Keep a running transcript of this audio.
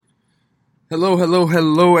Hello, hello,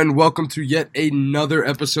 hello, and welcome to yet another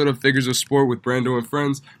episode of Figures of Sport with Brando and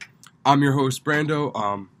Friends. I'm your host,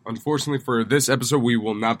 Brando. Unfortunately for this episode, we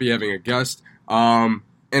will not be having a guest. And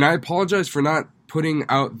I apologize for not putting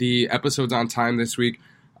out the episodes on time this week.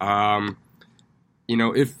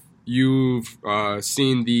 If you've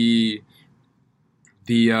seen the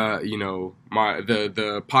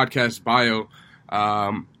podcast bio,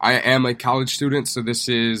 I am a college student, so this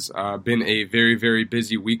has been a very, very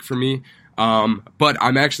busy week for me. But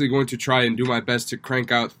I'm actually going to try and do my best to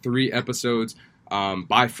crank out 3 episodes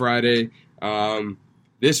by Friday.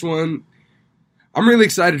 This one, I'm really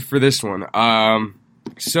excited for this one.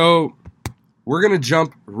 So we're going to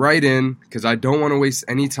jump right in because I don't want to waste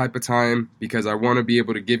any type of time because I want to be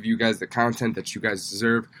able to give you guys the content that you guys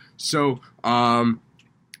deserve. So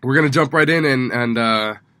we're going to jump right in and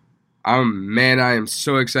I am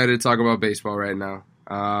so excited to talk about baseball right now.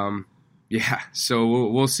 So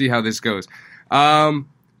we'll see how this goes.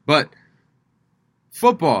 But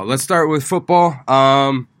football. Let's start with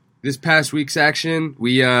football. This past week's action,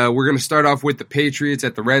 we're going to start off with the Patriots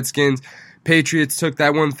at the Redskins. Patriots took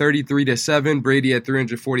that one 33-7. Brady had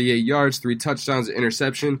 348 yards, 3 touchdowns, an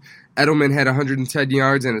interception. Edelman had 110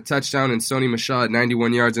 yards and a touchdown, and Sony Michel had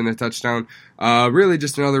 91 yards and a touchdown. Really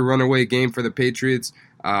just another runaway game for the Patriots.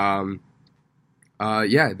 There's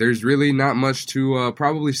really not much to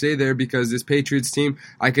probably say there because this Patriots team,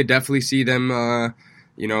 I could definitely see them,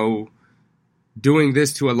 doing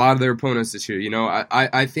this to a lot of their opponents this year.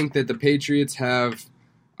 I think that the Patriots have,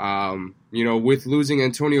 with losing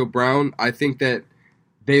Antonio Brown, I think that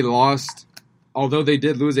they lost, although they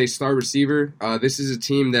did lose a star receiver, this is a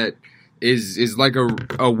team that is like a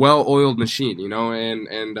well-oiled machine,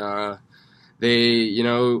 and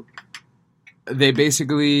they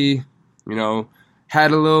basically,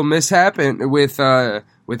 had a little mishap with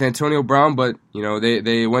Antonio Brown, but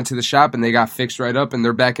they went to the shop and they got fixed right up and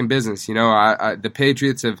they're back in business. The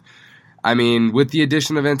Patriots have, with the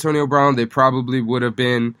addition of Antonio Brown, they probably would have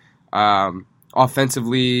been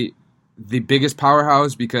offensively the biggest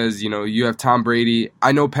powerhouse because you have Tom Brady.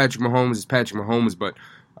 I know Patrick Mahomes is Patrick Mahomes, but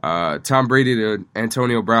Tom Brady to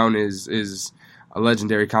Antonio Brown is a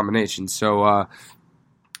legendary combination. So.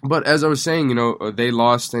 But as I was saying, they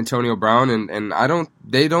lost Antonio Brown, and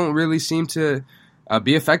they don't really seem to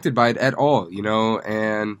be affected by it at all,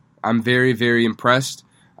 and I'm very, very impressed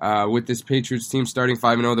with this Patriots team starting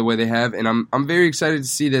 5-0 the way they have, and I'm very excited to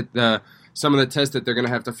see that some of the tests that they're going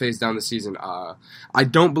to have to face down the season. I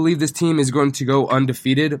don't believe this team is going to go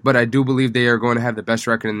undefeated, but I do believe they are going to have the best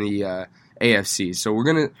record in the AFC. So we're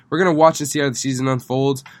gonna watch and see how the season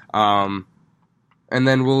unfolds. And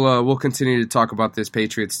then we'll continue to talk about this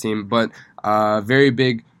Patriots team, but very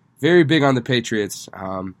big on the Patriots.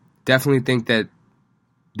 Definitely think that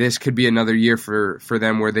this could be another year for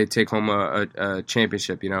them where they take home a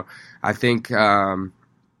championship. I think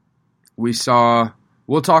we'll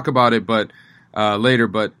talk about it, but later.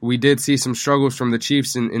 But we did see some struggles from the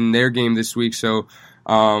Chiefs in their game this week. So,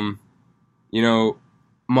 Mahomes,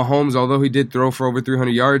 although he did throw for over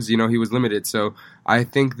 300 yards, he was limited. So I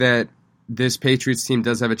think that this Patriots team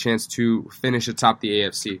does have a chance to finish atop the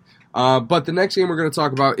AFC. But the next game we're going to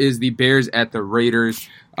talk about is the Bears at the Raiders.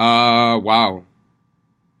 Wow.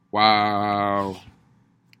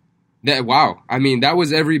 That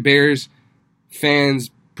was every Bears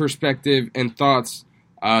fan's perspective and thoughts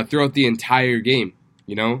throughout the entire game.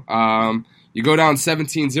 You go down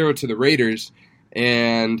 17-0 to the Raiders,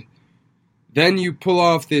 and then you pull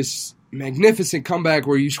off this magnificent comeback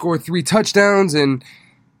where you score 3 touchdowns and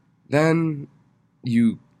then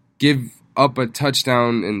you give up a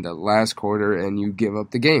touchdown in the last quarter and you give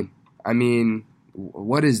up the game.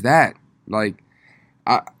 What is that?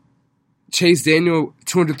 Chase Daniel,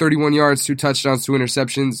 231 yards, 2 touchdowns, 2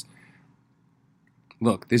 interceptions.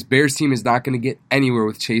 Look, this Bears team is not going to get anywhere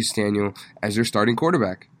with Chase Daniel as their starting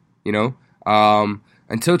quarterback.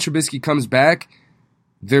 Until Trubisky comes back,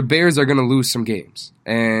 the Bears are going to lose some games.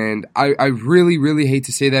 And I really, really hate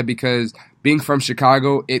to say that because being from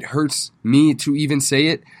Chicago, it hurts me to even say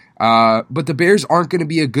it. But the Bears aren't going to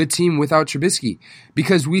be a good team without Trubisky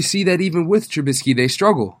because we see that even with Trubisky, they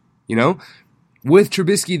struggle. With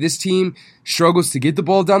Trubisky, this team struggles to get the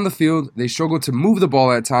ball down the field. They struggle to move the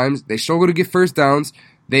ball at times. They struggle to get first downs.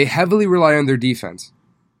 They heavily rely on their defense.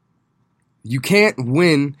 You can't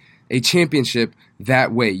win a championship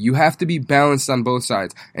that way. You have to be balanced on both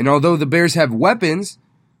sides. And although the Bears have weapons,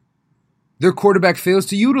 their quarterback fails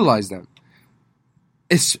to utilize them.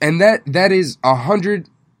 That is 100%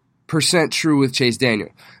 true with Chase Daniel.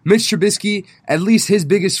 Mitch Trubisky, at least his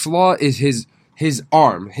biggest flaw is his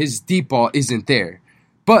arm. His deep ball isn't there.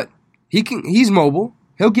 But he's mobile.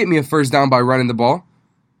 He'll get me a first down by running the ball.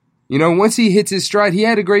 You know, once he hits his stride, he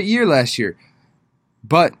had a great year last year.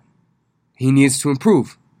 But he needs to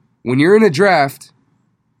improve. When you're in a draft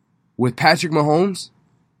with Patrick Mahomes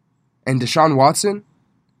and Deshaun Watson,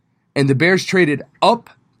 and the Bears traded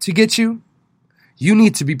up to get you, you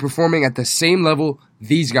need to be performing at the same level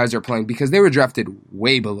these guys are playing because they were drafted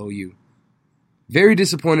way below you. Very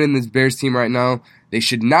disappointed in this Bears team right now. They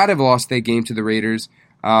should not have lost that game to the Raiders,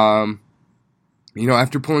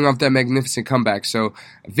 after pulling off that magnificent comeback. So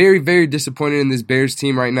very, very disappointed in this Bears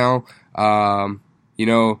team right now.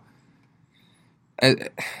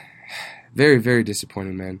 Very, very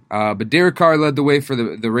disappointing, man. But Derek Carr led the way for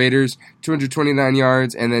the Raiders, 229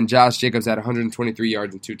 yards, and then Josh Jacobs had 123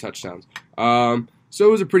 yards and 2 touchdowns. So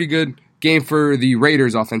it was a pretty good game for the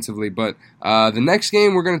Raiders offensively. But the next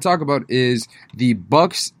game we're going to talk about is the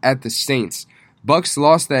Bucs at the Saints. Bucs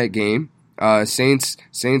lost that game.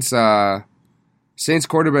 Saints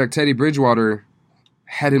quarterback Teddy Bridgewater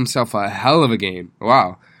had himself a hell of a game.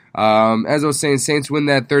 Wow. As I was saying, Saints win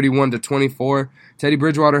that 31-24. Teddy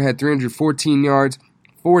Bridgewater had 314 yards,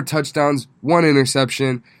 4 touchdowns, 1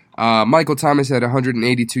 interception. Michael Thomas had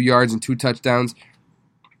 182 yards and 2 touchdowns.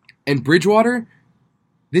 And Bridgewater,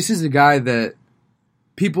 this is a guy that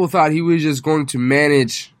people thought he was just going to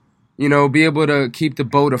manage, be able to keep the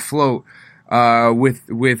boat afloat with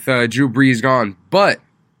Drew Brees gone. But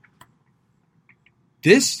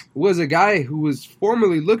this was a guy who was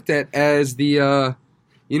formerly looked at as the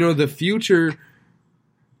future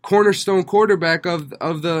cornerstone quarterback of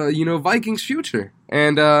the Vikings future.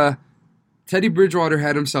 And Teddy Bridgewater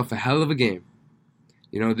had himself a hell of a game.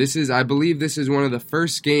 I believe this is one of the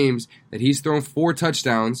first games that he's thrown 4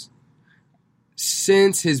 touchdowns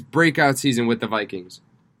since his breakout season with the Vikings.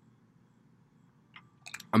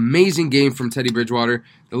 Amazing game from Teddy Bridgewater.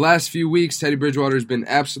 The last few weeks, Teddy Bridgewater has been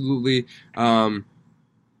absolutely, a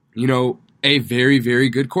very, very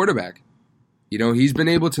good quarterback. He's been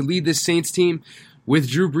able to lead this Saints team with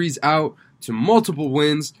Drew Brees out to multiple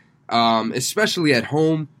wins, especially at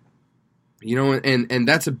home. And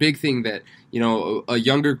that's a big thing that, a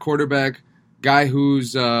younger quarterback, guy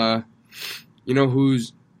who's not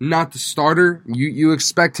the starter, you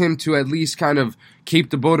expect him to at least kind of keep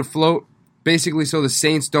the boat afloat, basically so the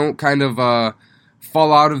Saints don't kind of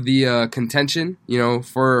fall out of the contention,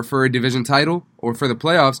 for a division title or for the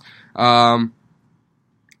playoffs.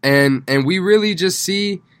 And we really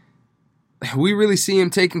see him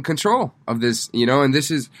taking control of this, and this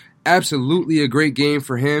is absolutely a great game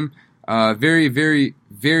for him. Very, very,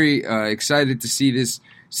 very excited to see this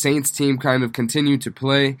Saints team kind of continue to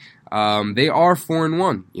play. They are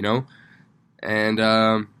 4-1, and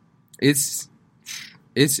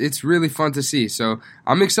it's really fun to see. So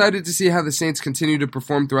I'm excited to see how the Saints continue to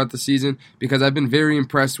perform throughout the season because I've been very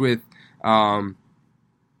impressed with,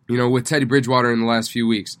 with Teddy Bridgewater in the last few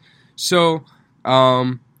weeks. So,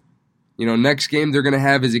 next game they're going to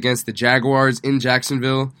have is against the Jaguars in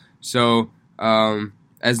Jacksonville. So,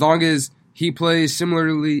 as long as he plays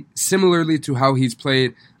similarly to how he's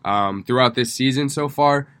played throughout this season so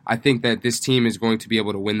far, I think that this team is going to be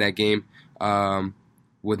able to win that game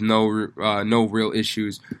with no real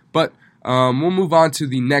issues. But we'll move on to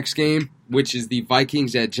the next game, which is the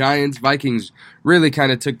Vikings at Giants. Vikings really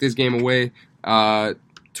kind of took this game away,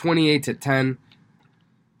 28-10.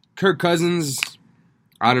 Kirk Cousins,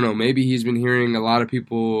 I don't know, maybe he's been hearing a lot of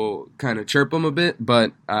people kind of chirp him a bit,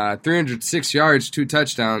 but 306 yards, 2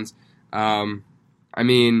 touchdowns.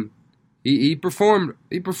 He performed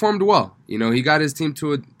well. He got his team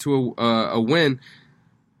to a win,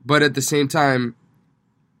 but at the same time,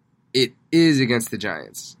 it is against the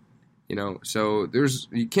Giants. So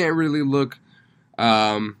you can't really look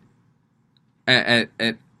at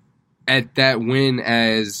that win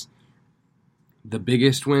as the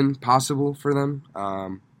biggest win possible for them.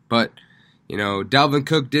 But Dalvin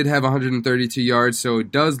Cook did have 132 yards, so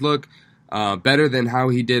it does look better than how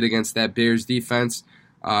he did against that Bears defense.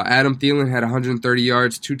 Adam Thielen had 130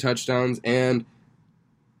 yards, 2 touchdowns, and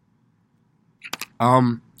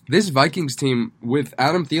this Vikings team, with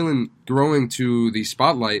Adam Thielen growing to the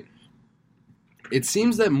spotlight, it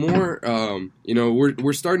seems that more,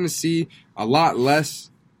 we're starting to see a lot less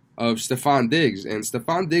of Stephon Diggs, and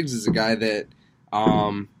Stephon Diggs is a guy that,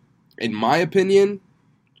 in my opinion,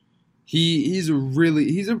 he's a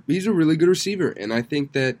really good receiver, and I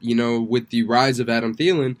think that with the rise of Adam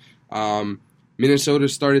Thielen, Minnesota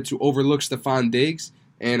started to overlook Stephon Diggs,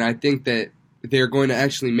 and I think that they're going to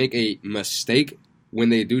actually make a mistake when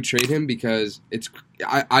they do trade him because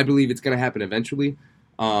I believe it's going to happen eventually.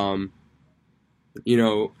 I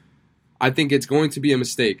think it's going to be a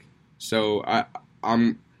mistake. So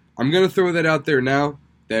I'm going to throw that out there now.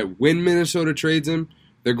 that when Minnesota trades him,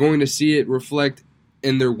 they're going to see it reflect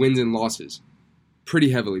in their wins and losses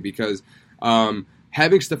pretty heavily because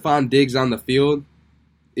having Stephon Diggs on the field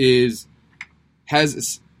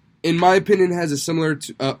has, in my opinion, has a similar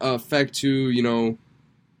effect to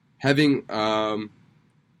having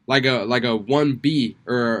like a 1B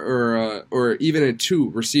or even a 2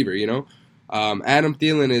 receiver. Adam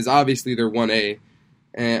Thielen is obviously their 1A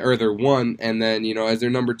or their 1, and then as their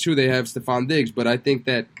number 2 they have Stephon Diggs. But I think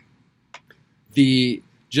that the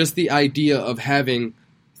idea of having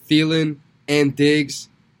Thielen and Diggs,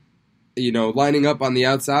 lining up on the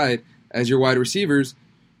outside as your wide receivers,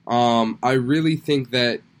 I really think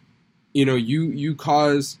that you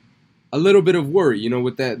cause a little bit of worry,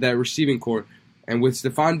 with that receiving core. And with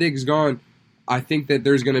Stephon Diggs gone, I think that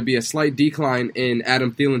there's going to be a slight decline in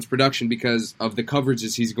Adam Thielen's production because of the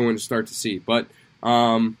coverages he's going to start to see. But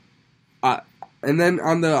and then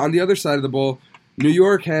on the other side of the ball, New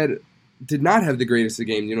York did not have the greatest of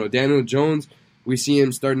games. Daniel Jones, we see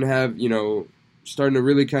him starting to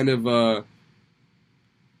really kind of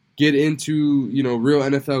get into real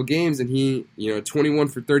NFL games, and he 21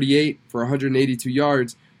 for 38 for 182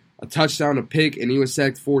 yards, a touchdown, a pick, and he was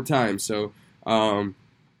sacked 4 times. So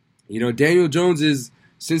Daniel Jones is,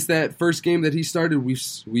 since that first game that he started, we've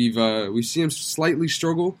seen him slightly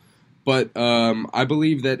struggle, but I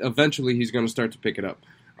believe that eventually he's going to start to pick it up.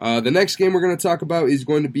 The next game we're going to talk about is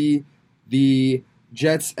going to be the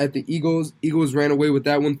Jets at the Eagles. Eagles ran away with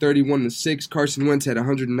that one, 31-6. Carson Wentz had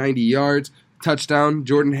 190 yards, touchdown.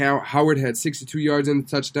 Jordan Howard had 62 yards and a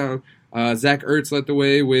touchdown. Zach Ertz led the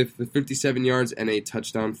way with 57 yards and a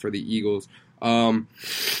touchdown for the Eagles. Not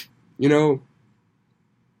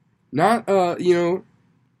a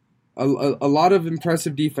lot of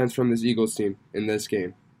impressive defense from this Eagles team in this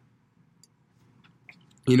game.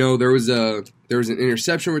 There was an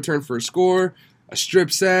interception return for a score, a strip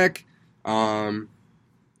sack, and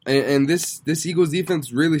this Eagles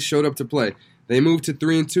defense really showed up to play. They moved to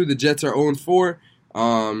 3-2. The Jets are 0-4.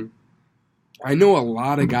 I know a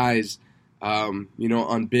lot of guys, on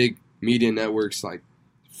big media networks like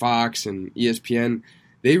Fox and ESPN,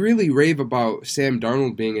 they really rave about Sam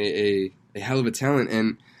Darnold being a hell of a talent.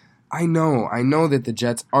 And I know that the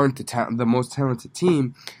Jets aren't the most talented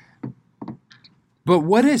team. But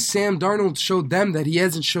what has Sam Darnold showed them that he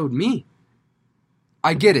hasn't showed me?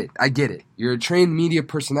 I get it. You're a trained media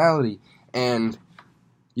personality, and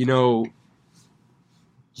you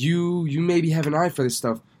maybe have an eye for this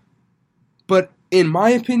stuff. But in my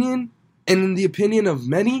opinion, and in the opinion of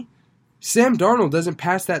many, Sam Darnold doesn't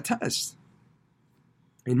pass that test.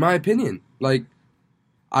 In my opinion,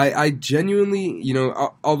 I genuinely,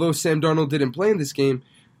 although Sam Darnold didn't play in this game,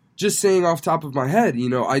 just saying off top of my head,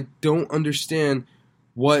 I don't understand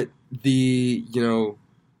what the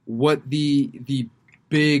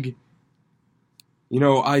big,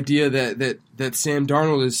 idea that Sam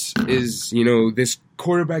Darnold is this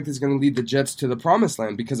quarterback that's going to lead the Jets to the promised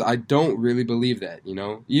land, because I don't really believe that,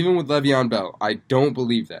 even with Le'Veon Bell, I don't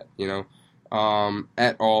believe that,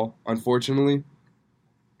 at all, unfortunately.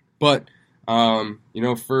 But,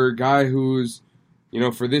 for a guy who's,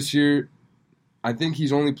 for this year, I think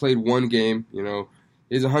he's only played one game,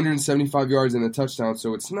 is 175 yards and a touchdown,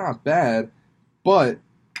 so it's not bad. But,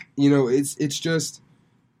 it's just,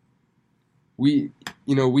 we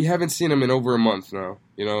haven't seen him in over a month now,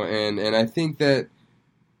 and I think that,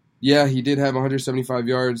 yeah, he did have 175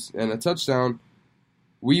 yards and a touchdown.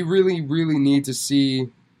 We really, really need to see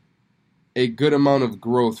a good amount of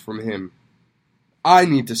growth from him. I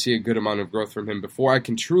need to see a good amount of growth from him before I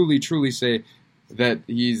can truly, truly say that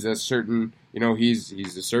he's a certain, he's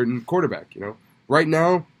a certain quarterback, Right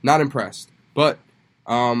now, not impressed. But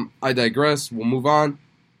I digress. We'll move on.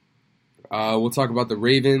 We'll talk about the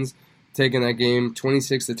Ravens taking that game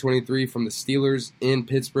 26-23 from the Steelers in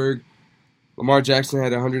Pittsburgh. Lamar Jackson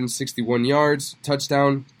had 161 yards,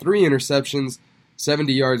 touchdown, 3 interceptions,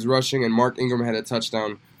 70 yards rushing, and Mark Ingram had a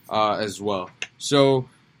touchdown as well. So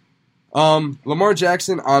Lamar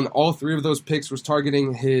Jackson on all 3 of those picks was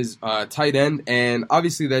targeting his tight end, and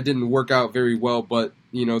obviously that didn't work out very well, but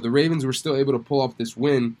the Ravens were still able to pull off this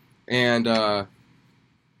win. And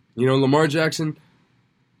Lamar Jackson,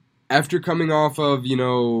 after coming off of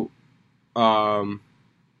a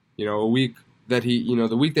week that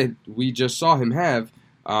the week that we just saw him have,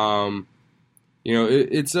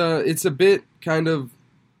 it's a bit kind of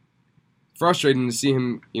frustrating to see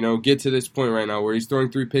him, get to this point right now where he's throwing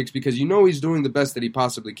 3 picks, because he's doing the best that he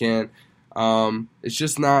possibly can. It's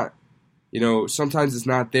just not, sometimes it's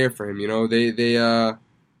not there for him. They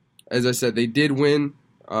as I said, they did win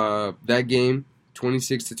that game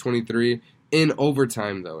 26-23 in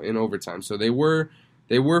overtime, though. So they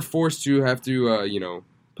they were forced to have to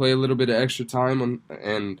play a little bit of extra time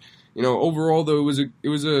and overall though it was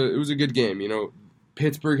a good game.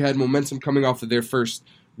 Pittsburgh had momentum coming off of their first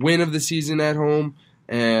win of the season at home,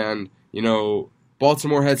 and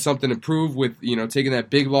Baltimore had something to prove with taking that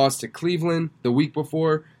big loss to Cleveland the week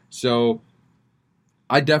before. So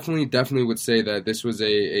I definitely would say that this was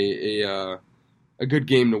a good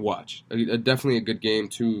game to watch. Definitely a good game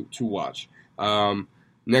to watch.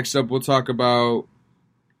 Next up, we'll talk about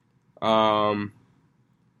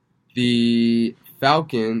the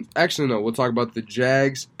Falcons. Actually, no, we'll talk about the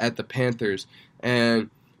Jags at the Panthers. And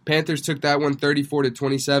Panthers took that one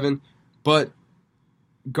 34-27, but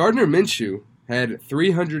Gardner Minshew had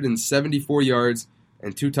 374 yards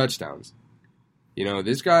and 2 touchdowns.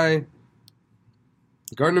 This guy,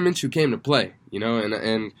 Gardner Minshew, came to play.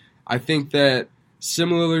 And I think that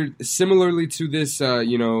similarly to this,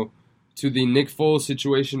 to the Nick Foles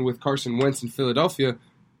situation with Carson Wentz in Philadelphia,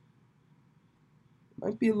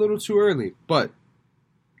 might be a little too early. But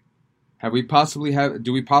do we possibly have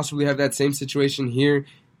that same situation here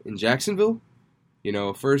in Jacksonville?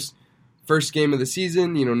 First game of the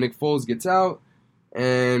season, Nick Foles gets out,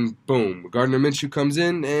 and boom, Gardner Minshew comes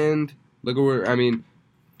in, and look at where,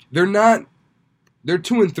 they're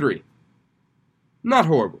 2-3. Not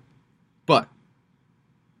horrible. But,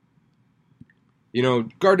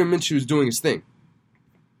 Gardner Minshew is doing his thing.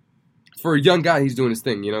 For a young guy, he's doing his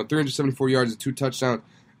thing. 374 yards and 2 touchdowns.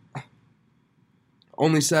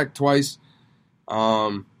 Only sacked twice.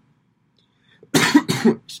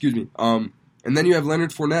 Excuse me. And then you have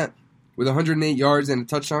Leonard Fournette with 108 yards and a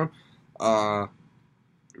touchdown.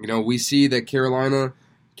 We see that Carolina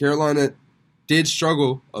did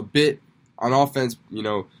struggle a bit on offense.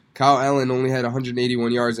 Kyle Allen only had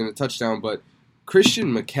 181 yards and a touchdown, but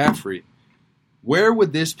Christian McCaffrey, where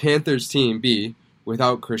would this Panthers team be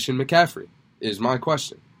without Christian McCaffrey, is my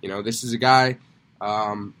question. This is a guy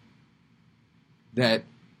that,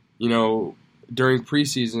 during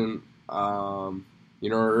preseason,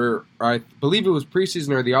 or I believe it was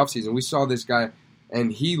preseason or the offseason, we saw this guy,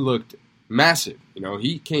 and he looked massive.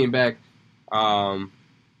 He came back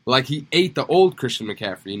like he ate the old Christian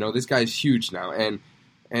McCaffrey. This guy's huge now, and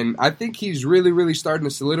I think he's really, really starting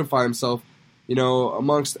to solidify himself,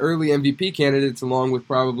 amongst early MVP candidates, along with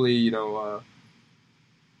probably,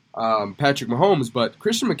 Patrick Mahomes. But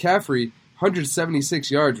Christian McCaffrey,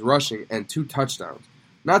 176 yards rushing and 2 touchdowns,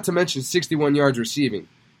 not to mention 61 yards receiving.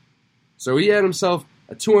 So he had himself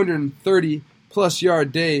a 230-plus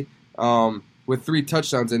yard day with 3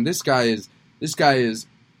 touchdowns, and this guy is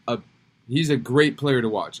he's a great player to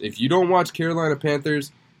watch. If you don't watch Carolina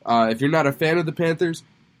Panthers, if you're not a fan of the Panthers,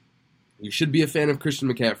 you should be a fan of Christian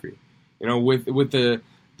McCaffrey. With the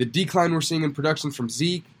decline we're seeing in production from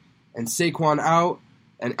Zeke and Saquon out,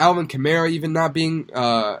 and Alvin Kamara even not being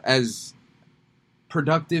as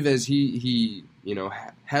productive as he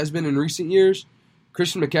has been in recent years,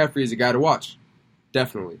 Christian McCaffrey is a guy to watch,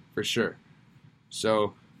 definitely, for sure.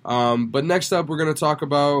 So, but next up we're going to talk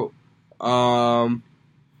about,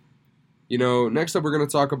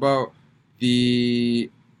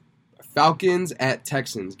 the Falcons at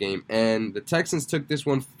Texans game, and the Texans took this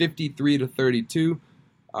one 53-32.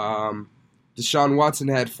 Deshaun Watson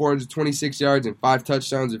had 426 yards and 5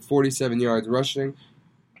 touchdowns and 47 yards rushing,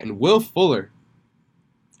 and Will Fuller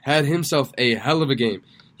had himself a hell of a game.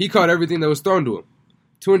 He caught everything that was thrown to him.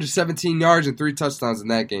 217 yards and 3 touchdowns in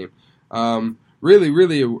that game.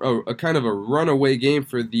 Really a kind of a runaway game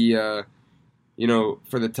for the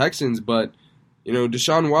for the Texans, but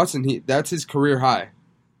Deshaun Watson, that's his career high.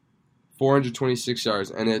 426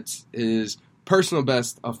 yards, and it's his personal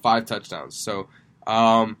best of 5 touchdowns. So,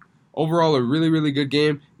 overall, a really, really good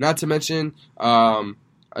game. Not to mention,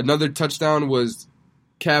 another touchdown was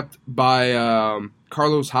capped by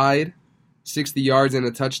Carlos Hyde, 60 yards and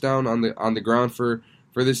a touchdown on the ground for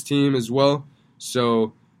this team as well.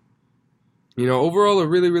 So, overall, a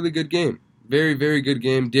really, really good game. Very, very good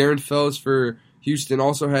game. Darren Fells for Houston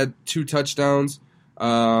also had 2 touchdowns.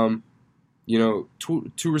 2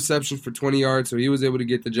 receptions for 20 yards, so he was able to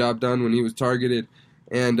get the job done when he was targeted.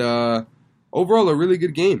 And overall, a really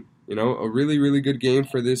good game. A really, really good game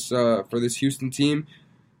for this Houston team.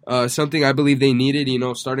 Something I believe they needed.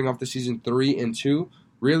 Starting off the season 3-2,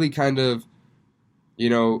 really kind of.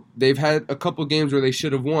 They've had a couple games where they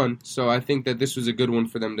should have won, so I think that this was a good one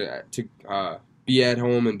for them to be at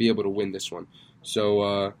home and be able to win this one.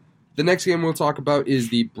 So the next game we'll talk about is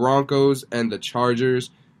the Broncos and the Chargers.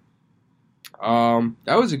 That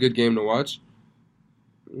was a good game to watch.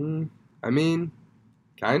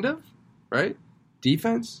 Kind of, right?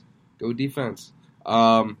 Defense? Go defense.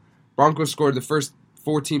 Broncos scored the first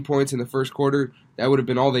 14 points in the first quarter. That would have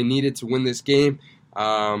been all they needed to win this game.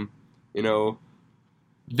 You know,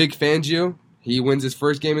 Vic Fangio, he wins his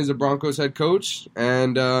first game as a Broncos head coach,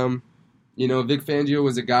 and you know, Vic Fangio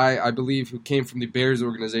was a guy, I believe, who came from the Bears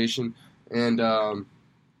organization, and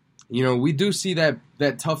you know, we do see that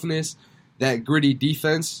toughness, that gritty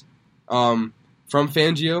defense from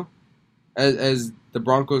Fangio as the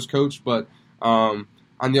Broncos coach, but on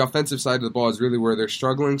the offensive side of the ball is really where they're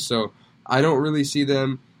struggling, so I don't really see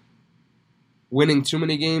them winning too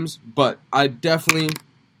many games, but I definitely,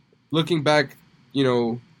 looking back, you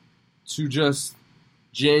know, to just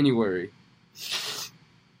January,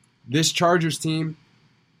 this Chargers team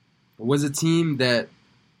was a team that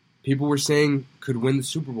people were saying could win the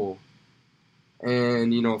Super Bowl.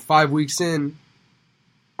 And, you know, 5 weeks in,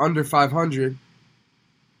 under 500,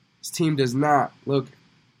 this team does not look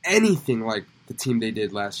anything like the team they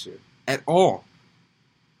did last year at all.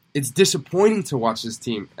 It's disappointing to watch this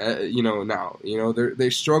team, you know, now. You know, they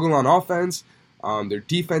struggle on offense. Their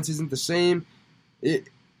defense isn't the same.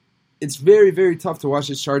 It's very, very tough to watch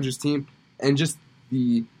this Chargers team, and just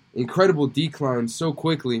the incredible decline so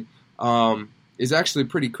quickly is actually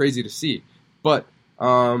pretty crazy to see. But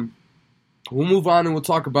we'll move on and we'll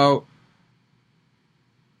talk about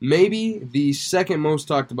maybe the second most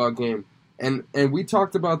talked about game. And we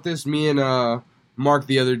talked about this, me and Mark,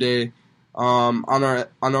 the other day on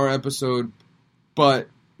our episode. But,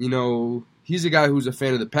 you know, he's a guy who's a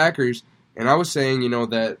fan of the Packers, and I was saying, you know,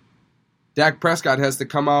 that Dak Prescott has to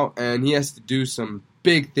come out and he has to do some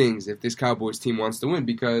big things if this Cowboys team wants to win,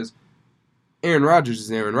 because Aaron Rodgers is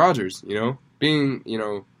Aaron Rodgers, you know. Being, you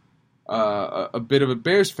know, a bit of a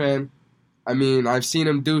Bears fan, I mean, I've seen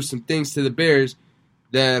him do some things to the Bears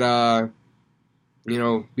that, you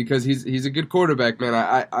know, because he's a good quarterback,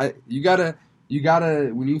 man. You gotta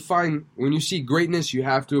when you see greatness, you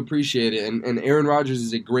have to appreciate it. And Aaron Rodgers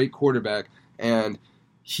is a great quarterback, and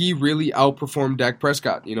he really outperformed Dak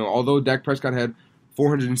Prescott. You know, although Dak Prescott had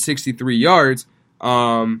 463 yards,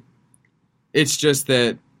 it's just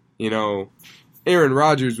that, you know, Aaron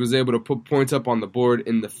Rodgers was able to put points up on the board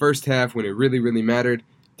in the first half when it really, really mattered.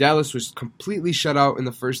 Dallas was completely shut out in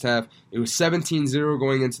the first half. It was 17-0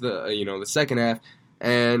 going into the second half,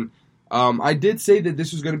 and I did say that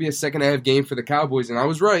this was going to be a second half game for the Cowboys, and I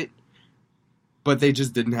was right, but they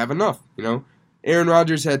just didn't have enough. You know, Aaron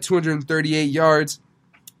Rodgers had 238 yards,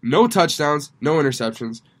 no touchdowns, no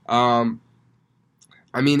interceptions. I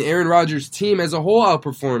mean, Aaron Rodgers' team as a whole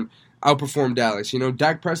outperformed Dallas. You know,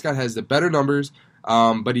 Dak Prescott has the better numbers,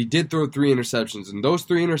 but he did throw 3 interceptions, and those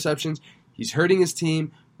 3 interceptions, he's hurting his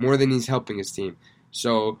team more than he's helping his team.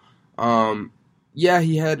 So, yeah,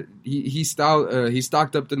 he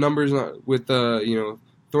stocked up the numbers with you know,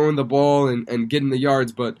 throwing the ball and getting the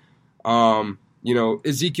yards, but you know,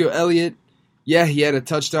 Ezekiel Elliott, yeah, he had a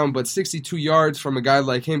touchdown, but 62 yards from a guy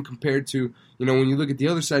like him compared to, you know, when you look at the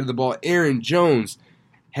other side of the ball, Aaron Jones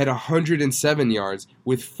had 107 yards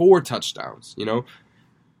with 4 touchdowns, you know.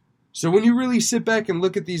 So when you really sit back and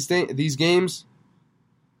look at these games,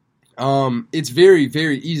 it's very,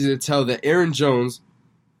 very easy to tell that Aaron Jones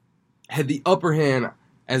had the upper hand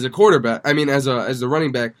as a quarterback. I mean, as a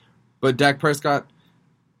running back, but Dak Prescott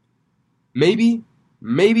maybe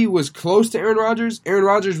was close to Aaron Rodgers. Aaron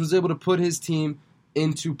Rodgers was able to put his team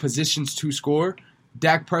into positions to score.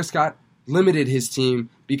 Dak Prescott limited his team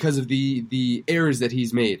because of the errors that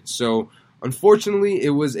he's made. So, unfortunately,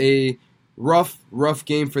 it was a rough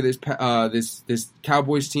game for this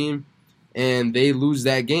Cowboys team, and they lose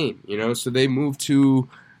that game. You know, so they move to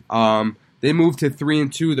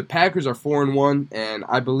 3-2. The Packers are 4-1, and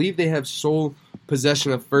I believe they have sole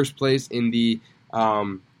possession of first place in the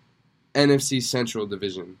NFC Central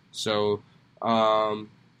Division. So, or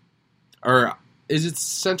is it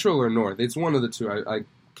Central or North? It's one of the two. I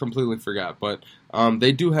completely forgot, but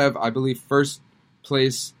they do have, I believe, first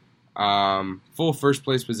place, full first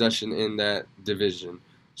place possession in that division.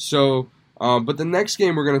 So, but the next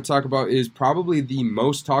game we're going to talk about is probably the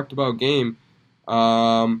most talked about game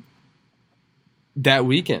that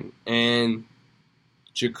weekend, and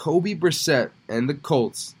Jacoby Brissett and the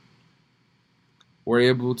Colts were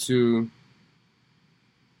able to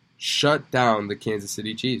shut down the Kansas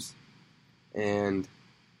City Chiefs. And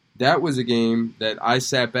that was a game that I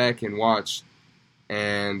sat back and watched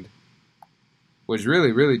and was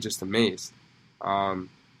really, really just amazed. Not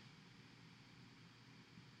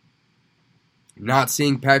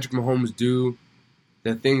seeing Patrick Mahomes do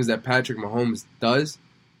the things that Patrick Mahomes does.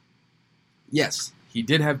 Yes, he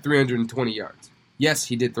did have 320 yards. Yes,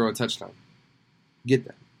 he did throw a touchdown. Get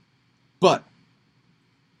that. But,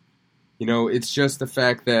 you know, it's just the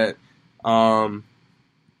fact that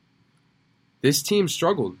this team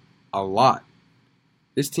struggled a lot.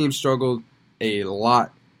 this team struggled a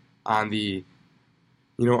lot on the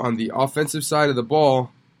offensive side of the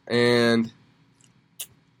ball, and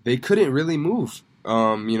they couldn't really move.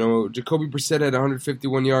 Jacoby Brissett had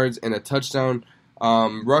 151 yards and a touchdown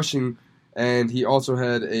rushing, and he also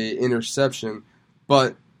had a interception.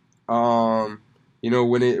 But when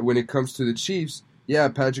it comes to the Chiefs, yeah,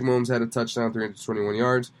 Patrick Mahomes had a touchdown, 321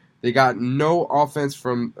 yards. They got no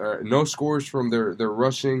scores from their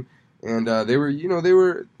rushing, and they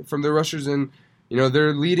were from the rushers, and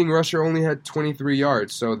their leading rusher only had 23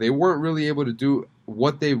 yards, so they weren't really able to do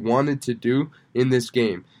what they wanted to do in this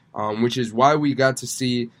game, which is why we got to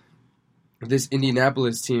see this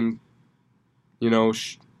Indianapolis team,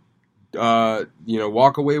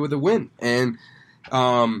 walk away with a win, and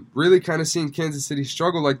really kind of seeing Kansas City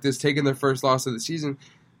struggle like this, taking their first loss of the season.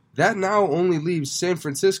 That now only leaves San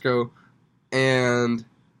Francisco and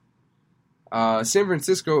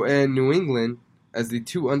New England as the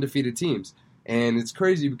two undefeated teams. And it's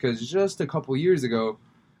crazy because just a couple years ago,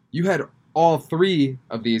 you had all three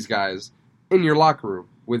of these guys in your locker room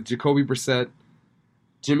with Jacoby Brissett,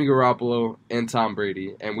 Jimmy Garoppolo, and Tom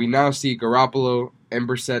Brady. And we now see Garoppolo and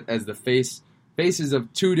Brissett as the faces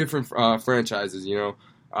of two different franchises,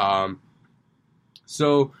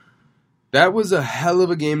 So that was a hell of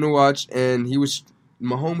a game to watch, and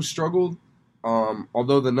Mahomes struggled.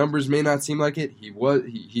 Although the numbers may not seem like it,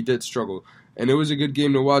 he did struggle. And it was a good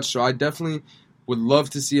game to watch, so I definitely would love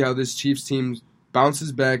to see how this Chiefs team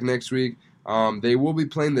bounces back next week. They will be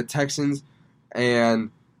playing the Texans,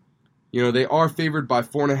 and they are favored by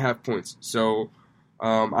 4.5 points. So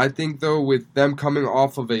I think, though, with them coming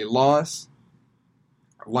off of a loss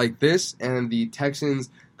like this and the Texans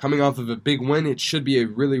coming off of a big win, it should be a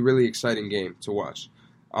really, really exciting game to watch.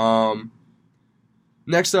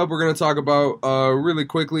 Next up, we're going to talk about, really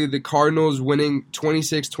quickly, the Cardinals winning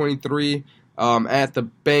 26-23 at the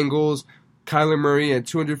Bengals. Kyler Murray had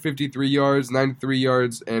 253 yards, 93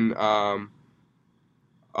 yards, and a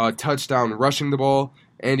touchdown rushing the ball.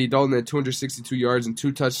 Andy Dalton had 262 yards and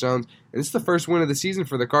 2 touchdowns. And this is the first win of the season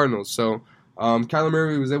for the Cardinals. So Kyler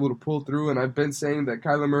Murray was able to pull through, and I've been saying that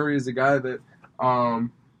Kyler Murray is a guy that,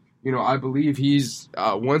 I believe he's,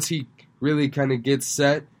 once he really kind of gets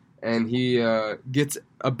set and he gets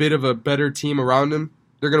a bit of a better team around him,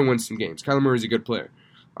 they're going to win some games. Kyler Murray's a good player.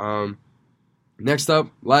 Next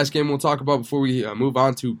up, last game we'll talk about before we move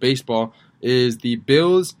on to baseball, is the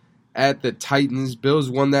Bills at the Titans. Bills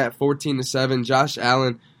won that 14-7. Josh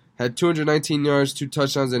Allen had 219 yards, 2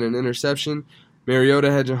 touchdowns, and an interception.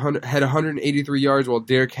 Mariota had 183 yards, while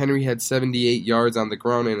Derrick Henry had 78 yards on the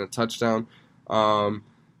ground and a touchdown.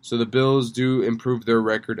 So the Bills do improve their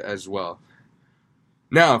record as well.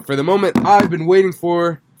 Now, for the moment I've been waiting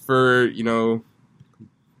for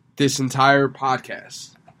this entire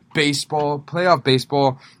podcast. Baseball, playoff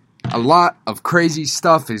baseball. A lot of crazy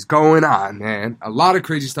stuff is going on, man. A lot of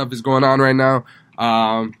crazy stuff is going on right now.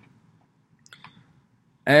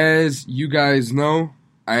 As you guys know,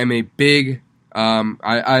 I am a big I'm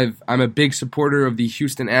a big supporter of the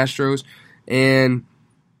Houston Astros, and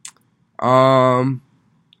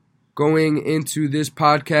going into this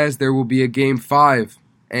podcast, there will be a Game 5,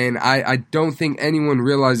 and I don't think anyone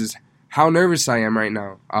realizes how nervous I am right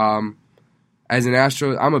now. As an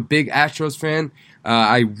Astros, I'm a big Astros fan.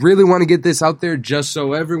 I really want to get this out there just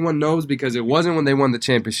so everyone knows, because it wasn't when they won the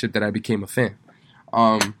championship that I became a fan.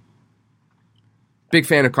 Big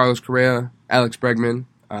fan of Carlos Correa, Alex Bregman,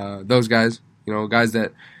 those guys. Guys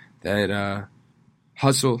that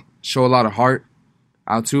hustle, show a lot of heart.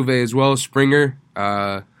 Altuve as well, Springer.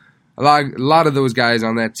 A lot of those guys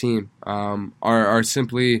on that team are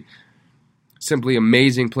simply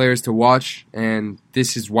amazing players to watch, and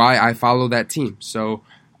this is why I follow that team. So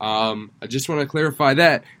I just want to clarify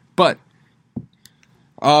that. But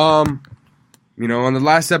on the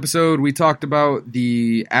last episode we talked about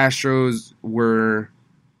the Astros were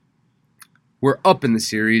up in the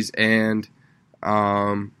series, and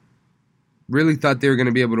really thought they were going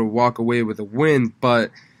to be able to walk away with a win, but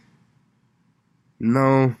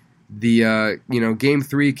no. The Game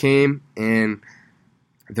 3 came, and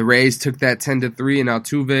the Rays took that 10-3, and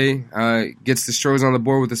Altuve gets the Stros on the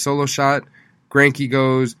board with a solo shot. Greinke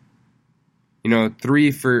goes, 3 and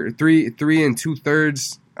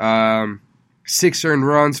 2/3, 6 earned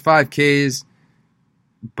runs, 5 Ks.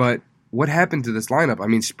 But what happened to this lineup? I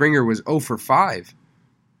mean, Springer was 0 for 5.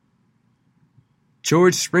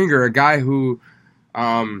 George Springer, a guy who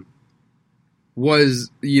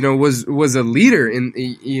was a leader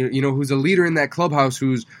who's a leader in that clubhouse,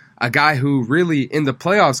 who's a guy who really in the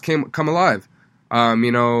playoffs come alive.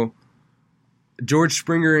 George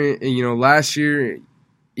Springer, last year,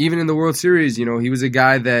 even in the World Series, you know, he was a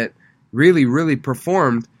guy that really, really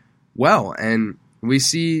performed well. And we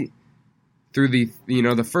see through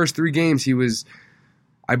the first 3 games,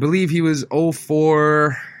 I believe he was 0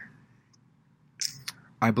 for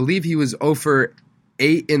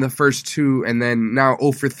 8 in the first 2, and then now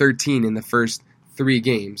 0 for 13 in the first 3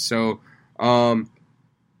 games. So,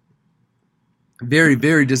 very,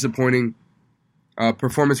 very disappointing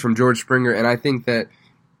performance from George Springer. And I think that,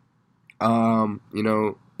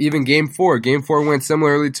 even Game 4 went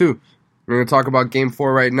similarly too. We're going to talk about Game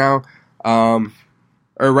 4 right now,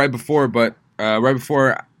 right before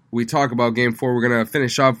we talk about Game 4, we're going to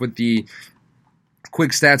finish off with the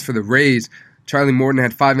quick stats for the Rays. Charlie Morton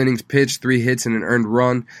had 5 innings pitched, 3 hits, and an earned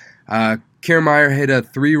run. Kiermaier hit a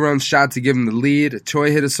 3-run shot to give him the lead.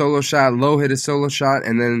 Choi hit a solo shot. Lowe hit a solo shot.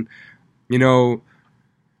 And then,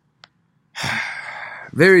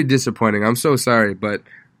 very disappointing. I'm so sorry. But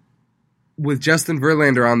with Justin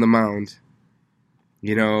Verlander on the mound,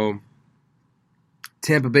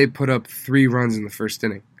 Tampa Bay put up 3 runs in the first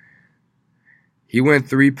inning. He went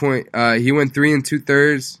 3 and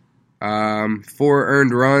 2/3, 4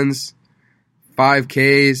 earned runs, 5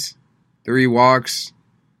 Ks, 3 walks.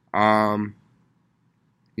 It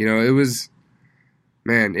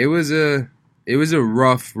was a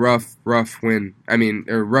rough win. I mean,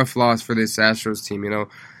 a rough loss for this Astros team.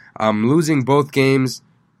 Losing both games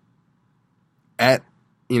at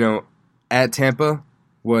Tampa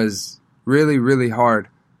was really, really hard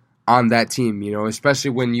on that team.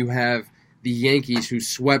 Especially when you have the Yankees who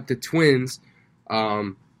swept the Twins,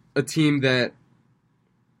 a team that,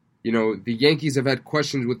 the Yankees have had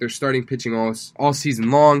questions with their starting pitching all season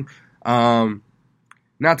long.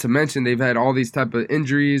 Not to mention they've had all these type of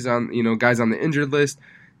injuries on, guys on the injured list.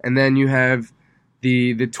 And then you have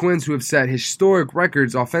the Twins who have set historic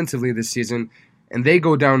records offensively this season, and they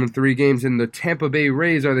go down in 3 games, and the Tampa Bay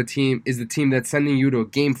Rays is the team that's sending you to a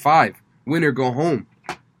Game 5, win or go home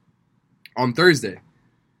on Thursday.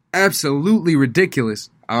 Absolutely ridiculous.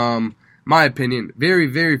 My opinion. Very,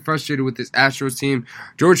 very frustrated with this Astros team.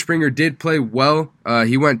 George Springer did play well.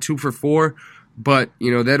 He went 2 for 4, but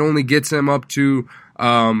that only gets him up to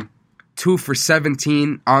 2 for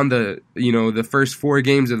 17 on the first 4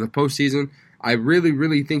 games of the postseason. I really,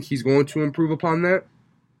 really think he's going to improve upon that.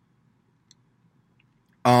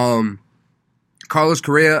 Carlos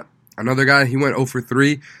Correa, another guy, he went 0 for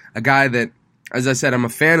 3. A guy that, as I said, I'm a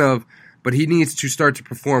fan of, but he needs to start to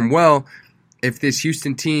perform well if this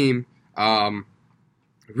Houston team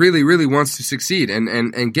really, really wants to succeed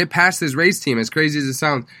and get past this Rays team, as crazy as it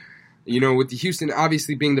sounds. With the Houston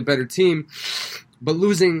obviously being the better team, but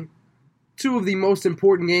losing 2 of the most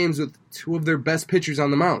important games with 2 of their best pitchers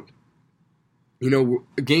on the mound.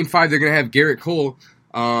 Game 5, they're going to have Garrett Cole,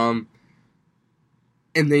 and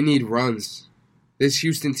they need runs. This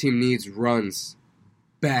Houston team needs runs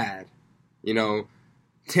bad.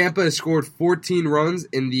 Tampa has scored 14 runs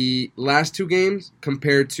in the last 2 games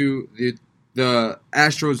compared to the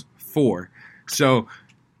Astros 4. So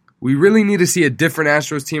we really need to see a different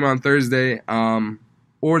Astros team on Thursday,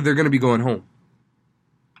 or they're going to be going home.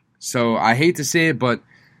 So I hate to say it, but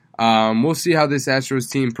we'll see how this Astros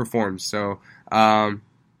team performs. So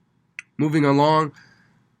moving along.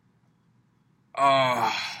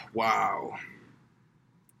 Wow.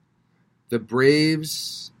 The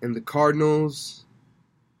Braves and the Cardinals,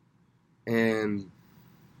 and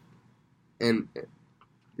this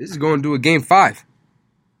is going to a Game 5.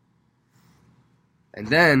 And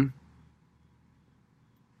then,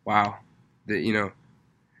 wow,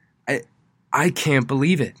 I can't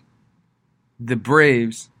believe it. The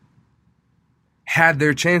Braves had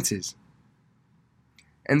their chances.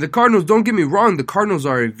 And the Cardinals, don't get me wrong, the Cardinals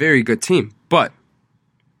are a very good team, but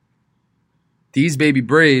these baby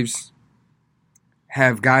Braves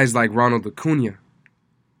have guys like Ronald Acuna,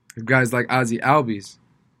 have guys like Ozzie Albies,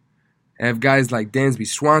 have guys like Dansby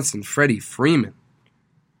Swanson, Freddie Freeman,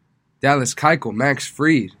 Dallas Keuchel, Max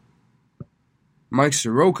Fried, Mike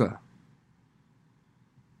Soroka.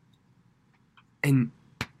 And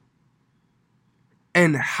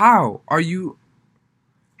how are you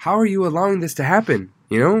allowing this to happen?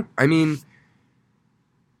 I mean,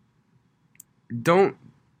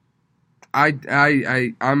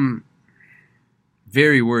 I'm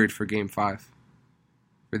very worried for Game 5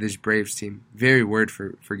 for this Braves team. Very worried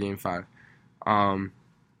for Game 5.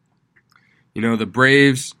 The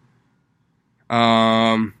Braves,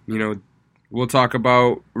 we'll talk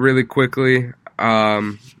about really quickly.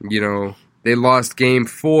 They lost Game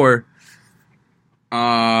 4,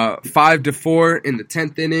 5-4 in the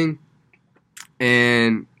 10th inning,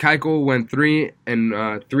 and Keuchel went 3 and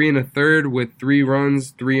 3 1/3 with 3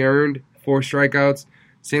 runs, 3 earned, 4 strikeouts.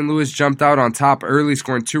 St. Louis jumped out on top early,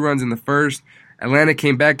 scoring 2 runs in the first. Atlanta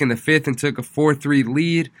came back in the 5th and took a 4-3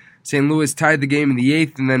 lead. St. Louis tied the game in the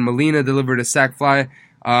 8th, and then Molina delivered a sac fly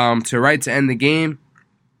to right to end the game.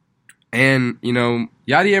 And,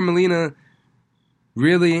 Yadier Molina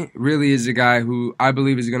really, really is a guy who I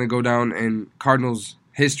believe is going to go down in Cardinals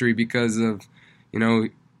history because of,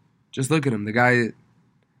 just look at him.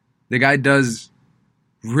 The guy does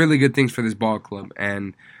really good things for this ball club.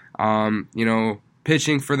 And,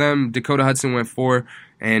 pitching for them, Dakota Hudson went 4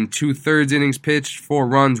 and 2/3 innings pitched, 4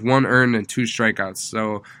 runs, 1 earned, and 2 strikeouts.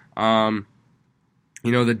 So,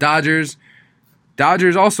 the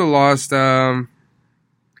Dodgers also lost.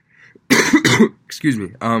 Excuse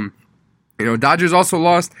me. Dodgers also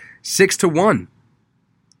lost 6-1.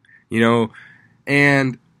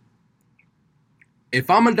 And if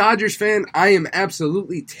I'm a Dodgers fan, I am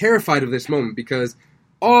absolutely terrified of this moment because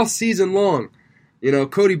all season long,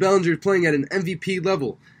 Cody Bellinger is playing at an MVP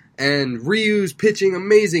level, and Ryu's pitching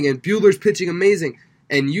amazing, and Buehler's pitching amazing,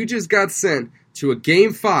 and you just got sent to a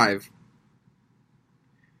Game 5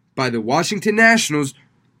 by the Washington Nationals,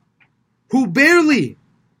 who barely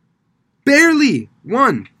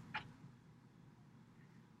won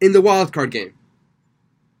in the wild card game.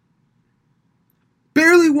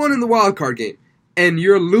 Barely won in the wild card game, and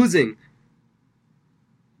you're losing.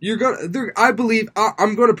 I believe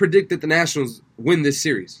I'm going to predict that the Nationals win this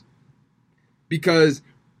series because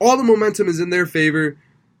all the momentum is in their favor.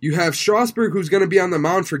 You have Strasburg, who's going to be on the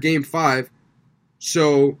mound for Game 5.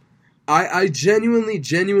 So I genuinely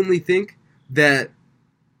think that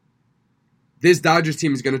this Dodgers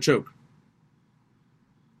team is going to choke.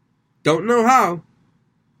 Don't know how,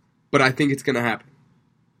 but I think it's going to happen.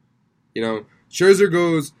 Scherzer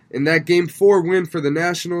goes in that Game 4 win for the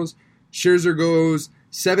Nationals. Scherzer goes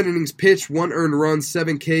 7 innings pitched, 1 earned run,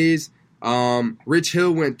 7 Ks. Rich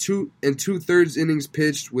Hill went 2 2/3 innings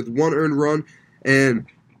pitched with 1 earned run. And,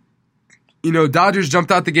 Dodgers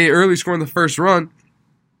jumped out the gate early, scoring the first run.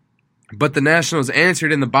 But the Nationals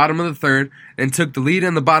answered in the bottom of the 3rd and took the lead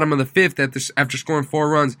in the bottom of the 5th after scoring 4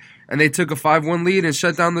 runs. And they took a 5-1 lead and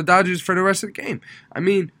shut down the Dodgers for the rest of the game. I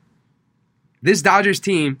mean, this Dodgers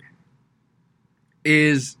team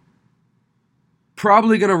is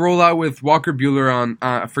probably going to roll out with Walker Buehler on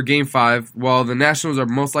for Game 5, while the Nationals are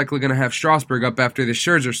most likely going to have Strasburg up after the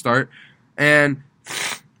Scherzer start. And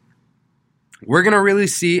we're going to really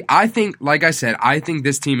see, I think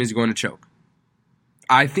this team is going to choke.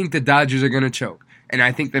 I think the Dodgers are going to choke. And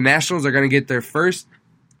I think the Nationals are going to get their first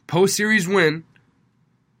postseason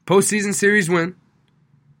series win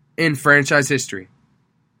in franchise history.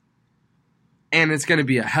 And it's going to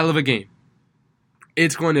be a hell of a game.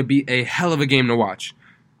 It's going to be a hell of a game to watch.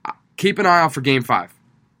 Keep an eye out for Game 5.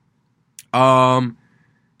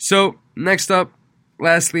 So, next up,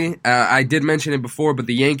 lastly, I did mention it before, but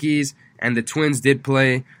the Yankees and the Twins did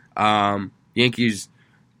play. Yankees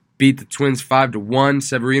beat the Twins 5-1.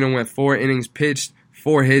 Severino went 4 innings pitched,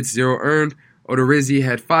 4 hits, 0 earned. Odorizzi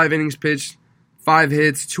had 5 innings pitched, 5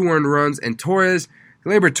 hits, 2 earned runs, and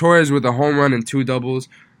Gleyber Torres with a home run and 2 doubles.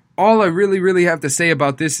 All I really have to say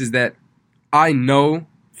about this is that I know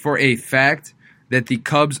for a fact that the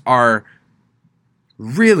Cubs are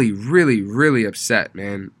really upset,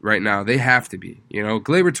 man, right now. They have to be.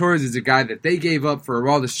 Gleyber Torres is a guy that they gave up for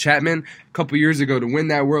Aroldis Chapman a couple years ago to win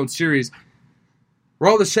that World Series.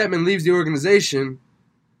 Aroldis Chapman leaves the organization.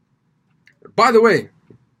 By the way,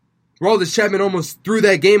 Aroldis Chapman almost threw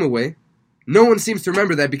that game away. No one seems to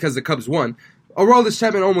remember that because the Cubs won. Aroldis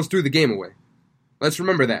Chapman almost threw the game away. Let's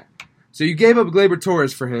remember that. So you gave up Gleyber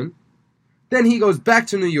Torres for him. Then he goes back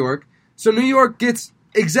to New York. So New York gets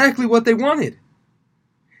exactly what they wanted.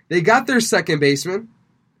 They got their second baseman.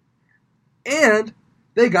 And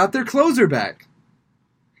they got their closer back.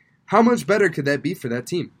 How much better could that be for that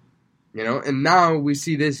team? And now we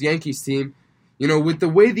see this Yankees team, with the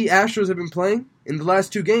way the Astros have been playing in the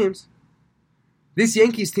last 2 games, this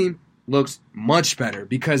Yankees team looks much better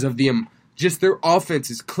because of just their offense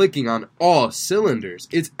is clicking on all cylinders.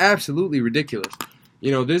 It's absolutely ridiculous.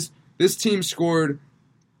 This team scored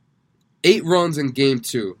 8 runs in Game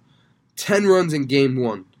 2, 10 runs in Game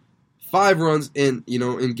 1, 5 runs in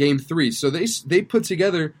Game 3. So they put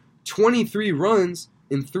together 23 runs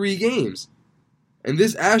in 3 games. And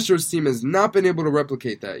this Astros team has not been able to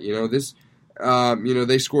replicate that.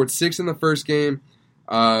 They scored 6 in the first game,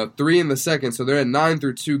 3 in the second, so they're at 9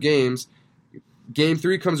 through 2 games. Game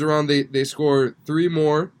 3 comes around, they score 3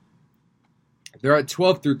 more. They're at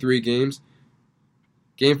 12 through 3 games.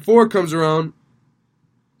 Game 4 comes around,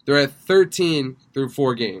 they're at 13 through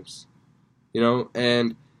 4 games.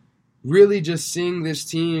 And really just seeing this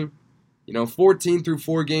team, 14 through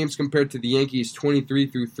 4 games compared to the Yankees 23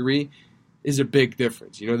 through 3 is a big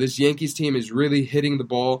difference. This Yankees team is really hitting the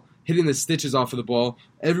ball, hitting the stitches off of the ball.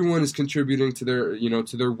 Everyone is contributing to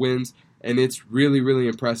their wins, and it's really, really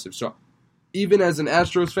impressive. So even as an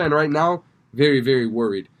Astros fan right now, very, very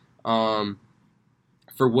worried for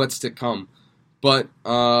what's to come. But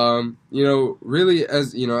really,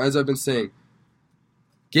 as I've been saying,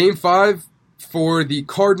 Game 5 for the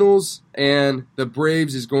Cardinals and the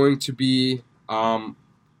Braves is going to be a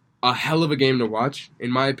hell of a game to watch,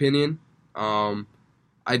 in my opinion.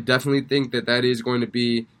 I definitely think that is going to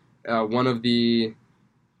be one of the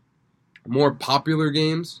more popular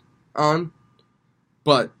games on.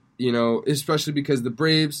 But, especially because the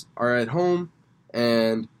Braves are at home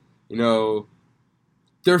and,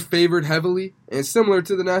 they're favored heavily and similar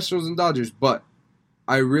to the Nationals and Dodgers. But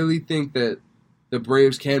I really think that the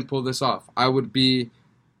Braves can pull this off. I would be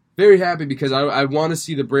very happy because I want to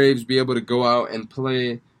see the Braves be able to go out and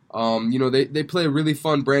play. They play a really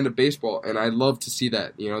fun brand of baseball, and I love to see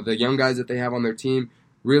that. The young guys that they have on their team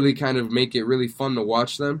really kind of make it really fun to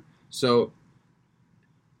watch them. So,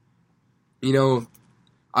 I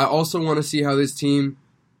also want to see how this team,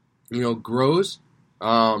 grows.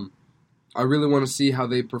 I really want to see how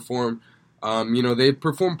they perform. They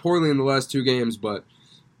performed poorly in the last 2 games, but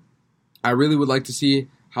I really would like to see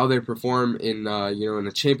how they perform in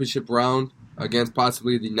a championship round against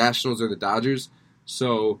possibly the Nationals or the Dodgers.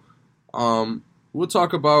 So we'll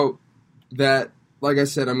talk about that. Like I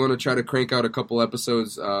said, I'm going to try to crank out a couple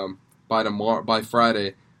episodes by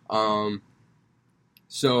Friday.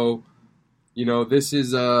 This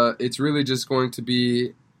is it's really just going to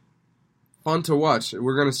be fun to watch.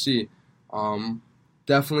 We're going to see.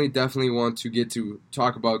 Definitely want to get to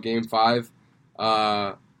talk about Game 5.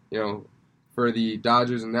 For the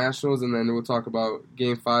Dodgers and Nationals, and then we'll talk about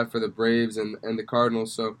Game 5 for the Braves and the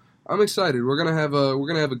Cardinals. So I'm excited. We're gonna have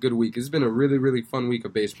a good week. It's been a really, really fun week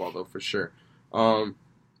of baseball, though, for sure.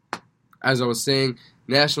 As I was saying,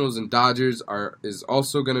 Nationals and Dodgers is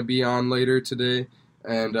also gonna be on later today,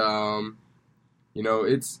 and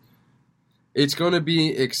it's gonna be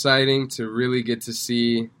exciting to really get to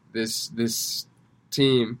see this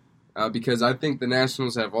team because I think the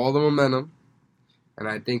Nationals have all the momentum. And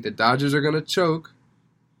I think the Dodgers are going to choke.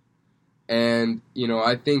 And,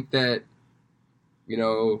 I think that,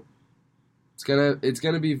 it's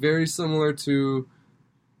gonna be very similar to,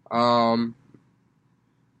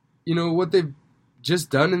 what they've just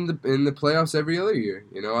done in the playoffs every other year.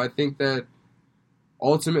 I think that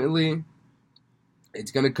ultimately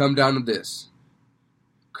it's going to come down to this.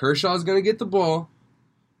 Kershaw's going to get the ball,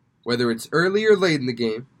 whether it's early or late in the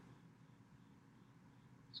game.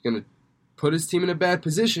 He's going to put his team in a bad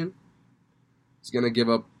position. He's going to give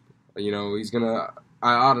up, he's going to,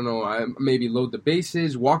 I don't know, maybe load the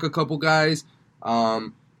bases, walk a couple guys.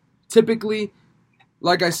 Typically,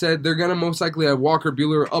 like I said, they're going to most likely have Walker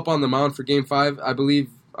Buehler up on the mound for Game 5. I believe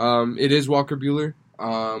it is Walker Buehler.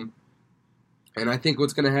 And I think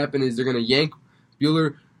what's going to happen is they're going to yank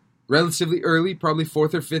Buehler relatively early, probably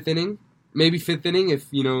 4th or 5th inning, maybe 5th inning if,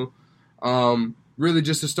 really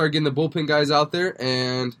just to start getting the bullpen guys out there.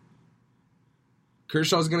 And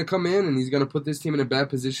Kershaw's going to come in, and he's going to put this team in a bad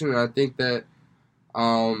position. And I think that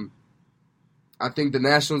the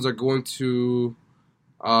Nationals are going to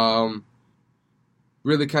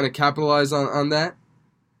really kind of capitalize on that.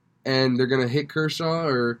 And they're going to hit Kershaw,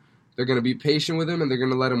 or they're going to be patient with him, and they're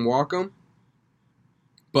going to let him walk him.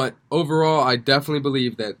 But overall, I definitely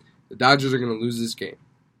believe that the Dodgers are going to lose this game.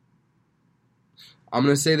 I'm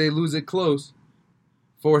going to say they lose it close.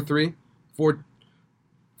 4-3. 4-3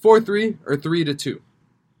 or 3-2.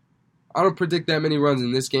 I don't predict that many runs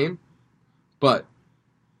in this game, but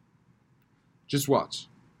just watch.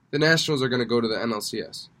 The Nationals are going to go to the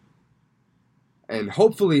NLCS. And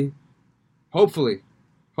hopefully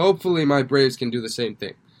my Braves can do the same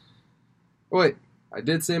thing. Oh, wait, I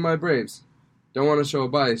did say my Braves. Don't want to show a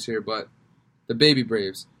bias here, but the baby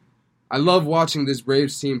Braves. I love watching this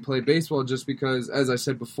Braves team play baseball just because, as I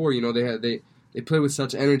said before, they play with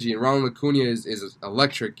such energy, and Ronald Acuna is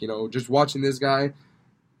electric. Just watching this guy,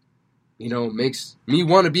 makes me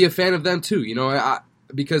want to be a fan of them too.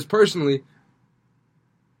 Because personally,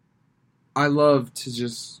 I love to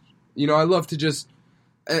just,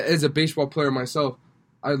 as a baseball player myself,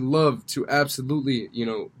 I love to absolutely,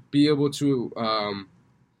 be able to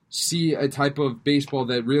see a type of baseball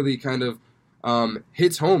that really kind of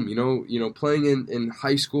hits home. Playing in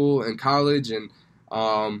high school and college, and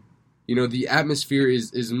the atmosphere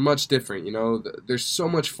is much different. There's so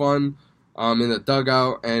much fun in the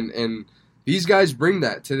dugout, and these guys bring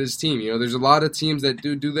that to this team. There's a lot of teams that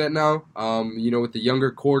do that now, with the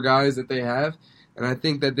younger core guys that they have. And I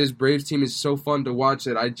think that this Braves team is so fun to watch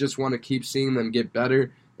that I just want to keep seeing them get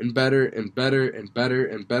better and better and better and better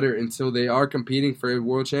and better until they are competing for a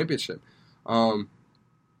world championship. But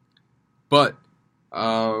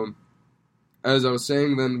as I was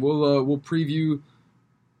saying, then we'll preview,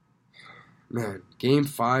 Game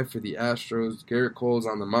 5 for the Astros. Garrett Cole's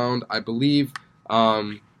on the mound. I believe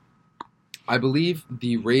the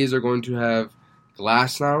Rays are going to have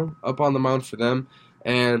Glasnow up on the mound for them,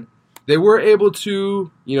 and they were able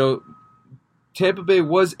to, Tampa Bay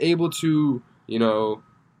was able to,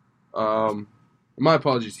 my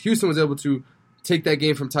apologies, Houston was able to take that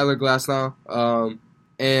game from Tyler Glasnow,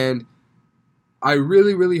 and I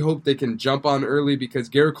really, really hope they can jump on early because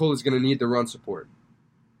Garrett Cole is going to need the run support.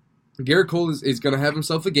 Garrett Cole is going to have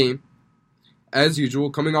himself a game, as usual,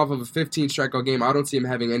 coming off of a 15 strikeout game. I don't see him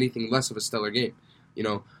having anything less of a stellar game.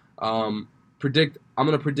 I'm going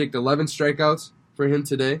to predict 11 strikeouts for him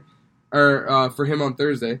today, or for him on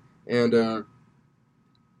Thursday, I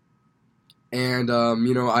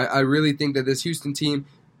really think that this Houston team,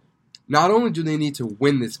 not only do they need to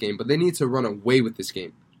win this game, but they need to run away with this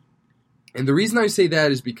game. And the reason I say that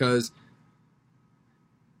is because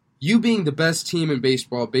you being the best team in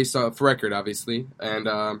baseball, based off record, obviously, and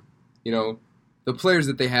the players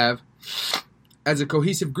that they have, as a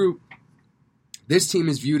cohesive group, this team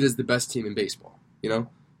is viewed as the best team in baseball.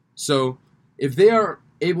 So if they are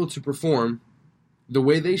able to perform the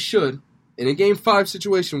way they should in a Game 5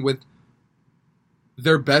 situation with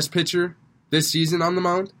their best pitcher this season on the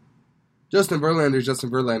mound, Justin Verlander is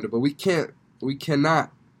Justin Verlander, but we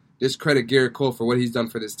cannot discredit Garrett Cole for what he's done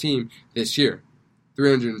for this team this year.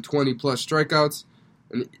 320 plus strikeouts,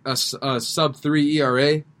 and a sub-3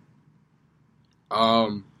 ERA.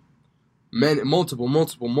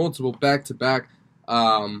 Multiple back-to-back,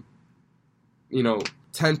 10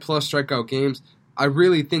 plus strikeout games. I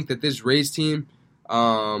really think that this Rays team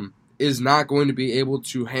is not going to be able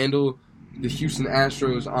to handle the Houston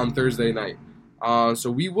Astros on Thursday night. So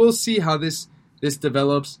we will see how this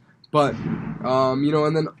develops. But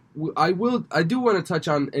and then I do want to touch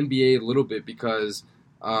on NBA a little bit because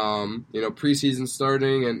preseason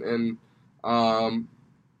starting and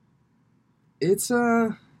it's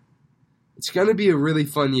going to be a really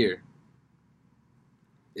fun year.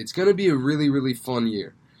 It's going to be a really, really fun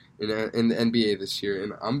year in the NBA this year,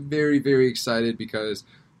 and I'm very, very excited because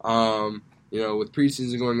with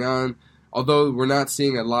preseason going on, although we're not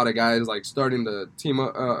seeing a lot of guys like starting to team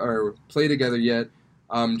up or play together yet,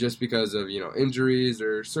 just because of injuries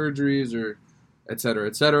or surgeries or et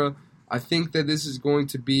cetera, I think that this is going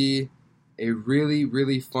to be a really,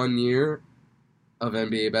 really fun year of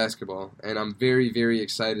NBA basketball, and I'm very, very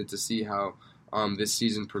excited to see how this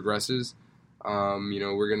season progresses.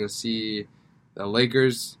 We're going to see the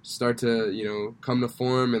Lakers start to, come to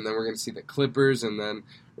form, and then we're going to see the Clippers, and then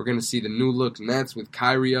we're going to see the new look Nets with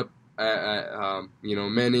Kyrie up manning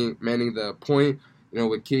the point,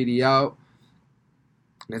 with KD out.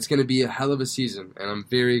 And it's going to be a hell of a season, and I'm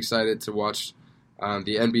very excited to watch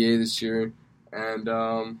the NBA this year. And,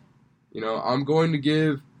 I'm going to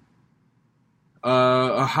give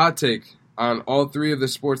a hot take on all three of the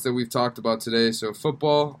sports that we've talked about today. So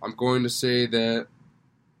football, I'm going to say that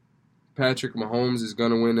Patrick Mahomes is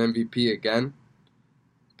going to win MVP again,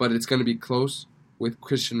 but it's going to be close with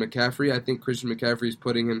Christian McCaffrey. I think Christian McCaffrey is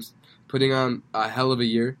putting on a hell of a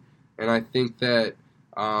year, and I think that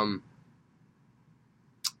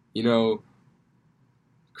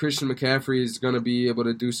Christian McCaffrey is going to be able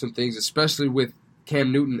to do some things, especially with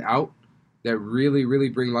Cam Newton out, that really, really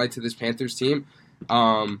bring light to this Panthers team.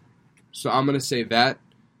 So I'm going to say that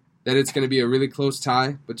it's going to be a really close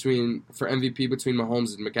tie for MVP between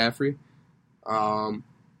Mahomes and McCaffrey.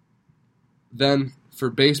 Then for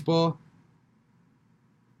baseball,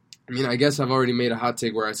 I guess I've already made a hot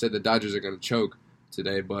take where I said the Dodgers are going to choke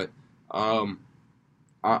today, but I'm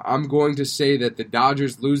going to say that the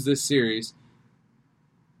Dodgers lose this series.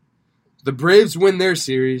 The Braves win their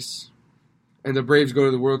series, and the Braves go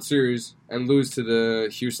to the World Series and lose to the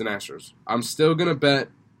Houston Astros. I'm still going to bet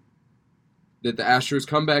that the Astros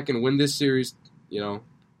come back and win this series,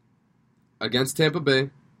 against Tampa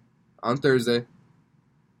Bay on Thursday,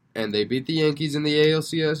 and they beat the Yankees in the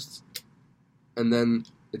ALCS, and then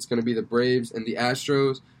it's going to be the Braves and the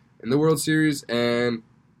Astros in the World Series, and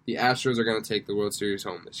the Astros are going to take the World Series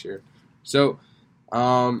home this year. So,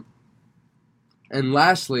 and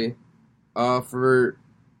lastly, for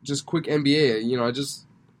just quick NBA,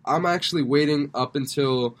 I'm actually waiting up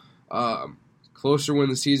until closer when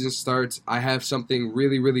the season starts. I have something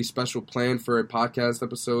really, really special planned for a podcast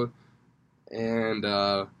episode. and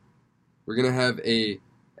we're gonna have a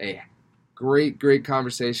great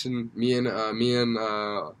conversation. Me and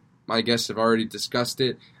my guests have already discussed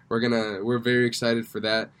it. We're very excited for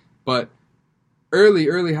that. But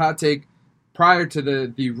early hot take prior to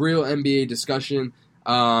the real NBA discussion.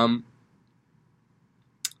 The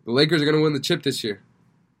Lakers are gonna win the chip this year.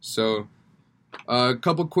 So a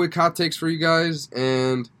couple quick hot takes for you guys,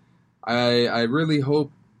 and I really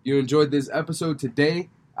hope you enjoyed this episode today.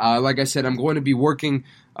 Like I said, I'm going to be working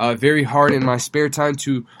very hard in my spare time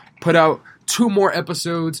to put out 2 more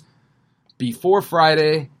episodes before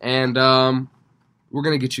Friday, and we're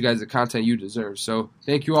going to get you guys the content you deserve. So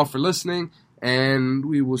thank you all for listening, and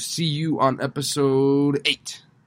we will see you on episode 8.